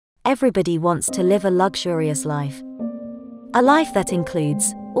Everybody wants to live a luxurious life. A life that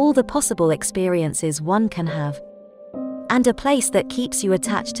includes all the possible experiences one can have, and a place that keeps you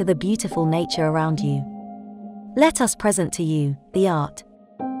attached to the beautiful nature around you. Let us present to you The Art,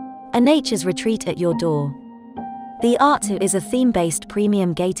 a nature's retreat at your door. The Art is a theme-based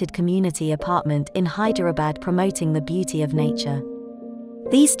premium gated community apartment in Hyderabad promoting the beauty of nature.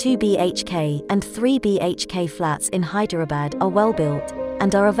 These 2 BHK and 3 BHK flats in Hyderabad are well built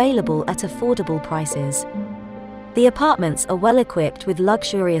and are available at affordable prices. The apartments are well equipped with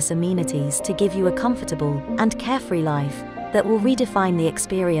luxurious amenities to give you a comfortable and carefree life that will redefine the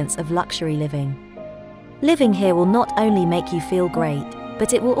experience of luxury living. Living here will not only make you feel great,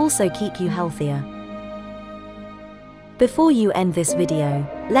 but it will also keep you healthier. Before you end this video,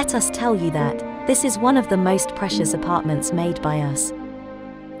 let us tell you that this is one of the most precious apartments made by us.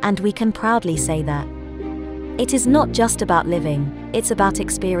 And we can proudly say that it is not just about living, it's about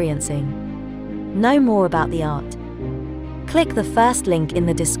experiencing. Know more about The Art. Click the first link in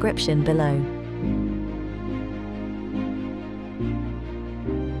the description below.